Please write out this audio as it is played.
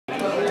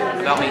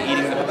about me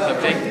eating the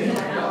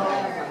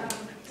cupcake.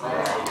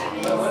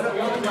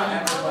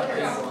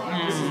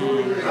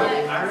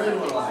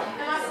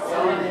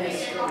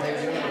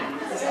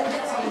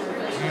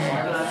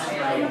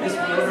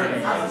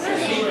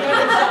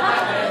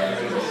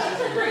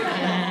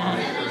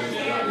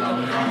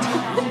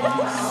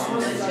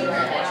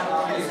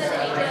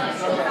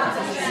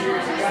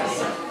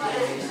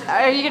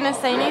 Are you gonna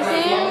say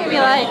anything? Be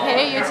like,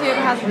 hey YouTube,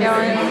 how's it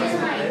going?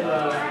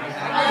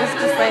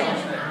 Just like,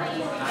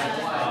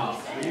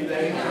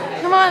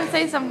 come on,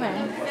 say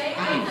something,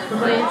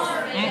 please.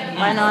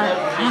 Why not?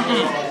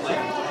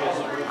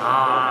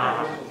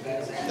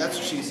 That's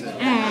what she said.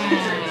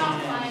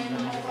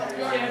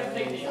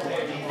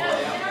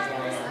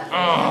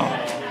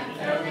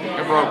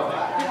 It broke.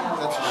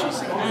 That's what she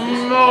said.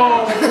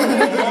 No.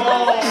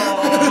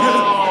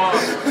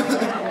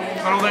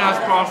 I don't think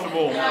that's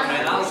possible.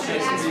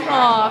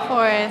 Aw,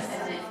 Forrest.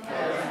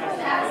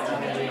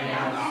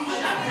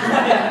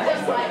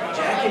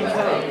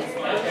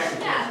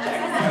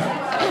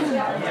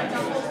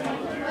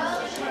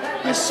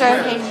 He's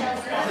joking.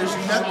 There's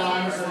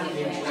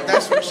nothing.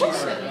 That's what she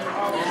said.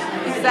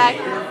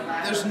 Exactly.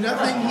 There's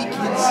nothing he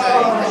can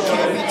say that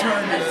can't be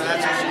turned into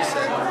that's what she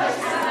said.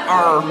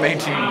 Our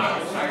matey.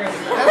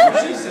 That's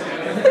what she said.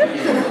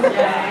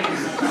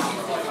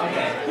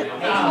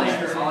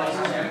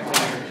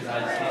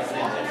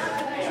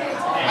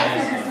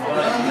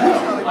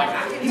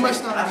 He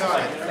must not have got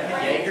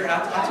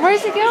it.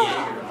 Where's it go?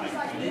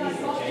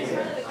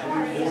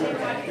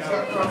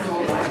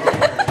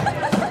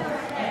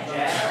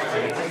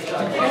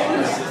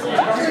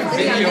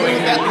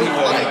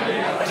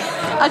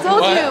 I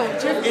told you.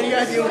 Do you have any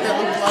idea what that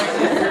looked like?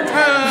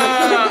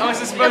 I was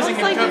supposing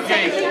It looks like the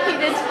same thing he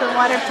did to the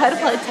water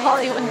puddle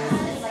Hollywood.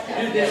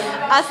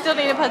 I still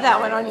need to put that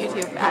one on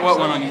YouTube, actually. What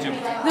one on YouTube?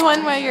 The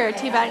one where you're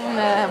teabagging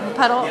the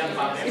puddle.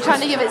 You're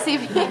trying to give it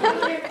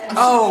CPR.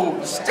 Oh,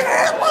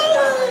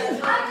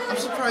 Stanley! I'm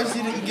surprised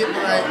you didn't get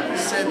what I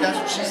said. That's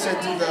what she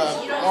said to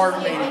the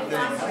R-mated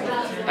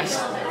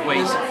thing.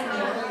 Wait.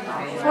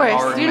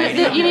 Forrest, you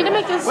need to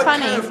make this What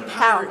funny. kind of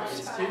How? pirate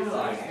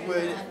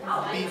would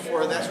be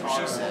for that's what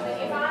she said?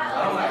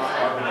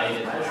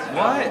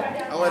 What?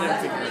 I'll let him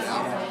figure it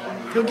out.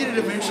 He'll get it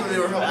eventually,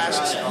 or he'll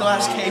ask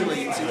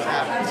Kaylee and see what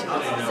happens.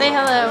 Say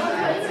hello.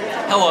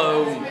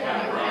 Hello,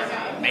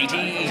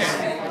 mateys.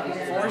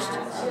 Forrest,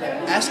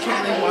 ask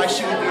Kaylee why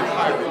she would be a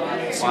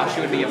pirate. Why she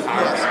would be a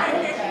pirate?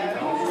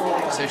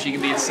 Yes. So she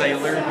could be a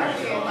sailor? No. I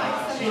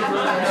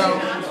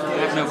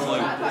have no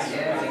clue.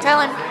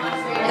 Tell him.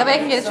 That way I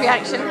can get his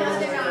reaction.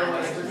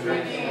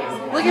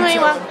 Look at me.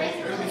 Well,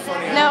 It'll be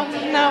funny. no,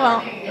 it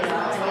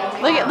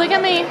won't. Look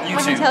at me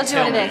when he tells you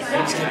what it is.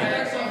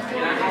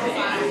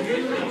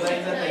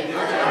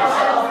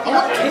 I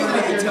want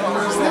Kaylee to tell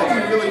us. That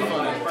would be really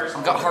funny.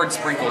 I've got hard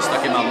sprinkles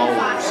stuck in my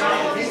molars.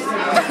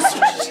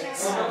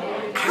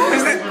 How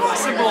is that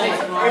possible?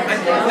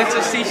 That's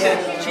what she said.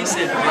 She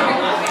said.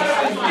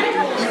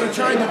 You were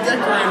trying to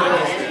decorate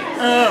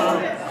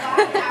it.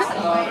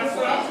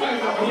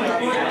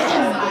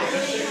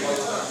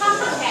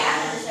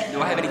 Do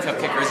I have any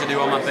cupcake residue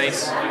on my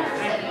face?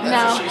 That's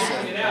No. what she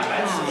said. Yeah,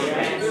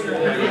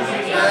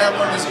 that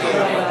one was good.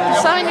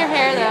 There's some in your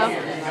hair, though.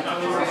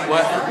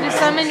 What? There's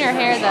some in your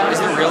hair, Is though.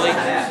 there really?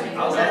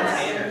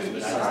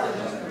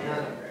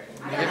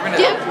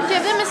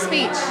 Give them a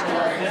speech.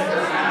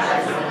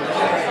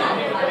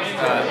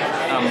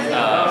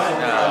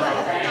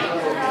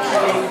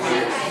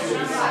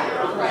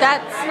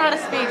 That's not a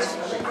speech.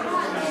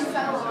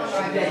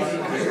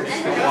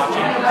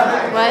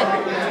 What?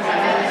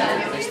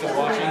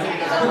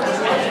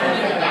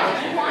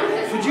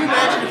 Could you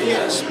imagine if he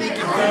had to speak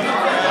in front of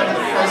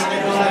the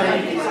president was there?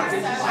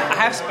 I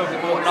have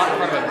spoken, well, not in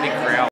front of a big crowd.